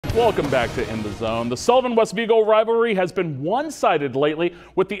Welcome back to In the Zone. The Sullivan-West Vigo rivalry has been one-sided lately,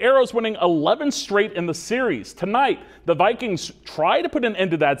 with the Arrows winning 11 straight in the series. Tonight, the Vikings try to put an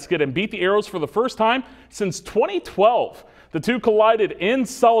end to that skid and beat the Arrows for the first time since 2012. The two collided in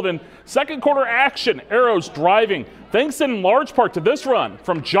Sullivan. Second quarter action, Arrows driving, thanks in large part to this run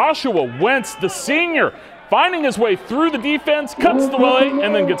from Joshua Wentz, the senior, finding his way through the defense, cuts the way,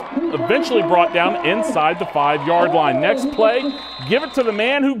 and then gets eventually brought down inside the 5-yard line. Next play, give it to the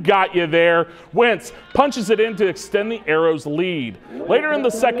man who got you there. Wentz punches it in to extend the Arrows' lead. Later in the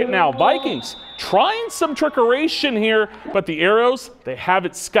second now, Vikings trying some trickeration here, but the Arrows, they have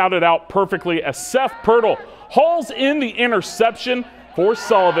it scouted out perfectly as Seth Pirtle hauls in the interception for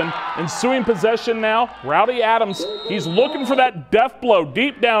Sullivan. Ensuing possession now, Rowdy Adams, he's looking for that death blow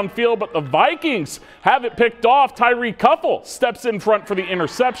deep downfield, but the Vikings have it picked off. Tyree Cuffle steps in front for the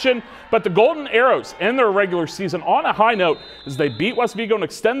interception, but the Golden Arrows end their regular season on a high note as they beat West Vigo and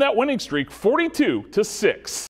extend that winning streak 42-6.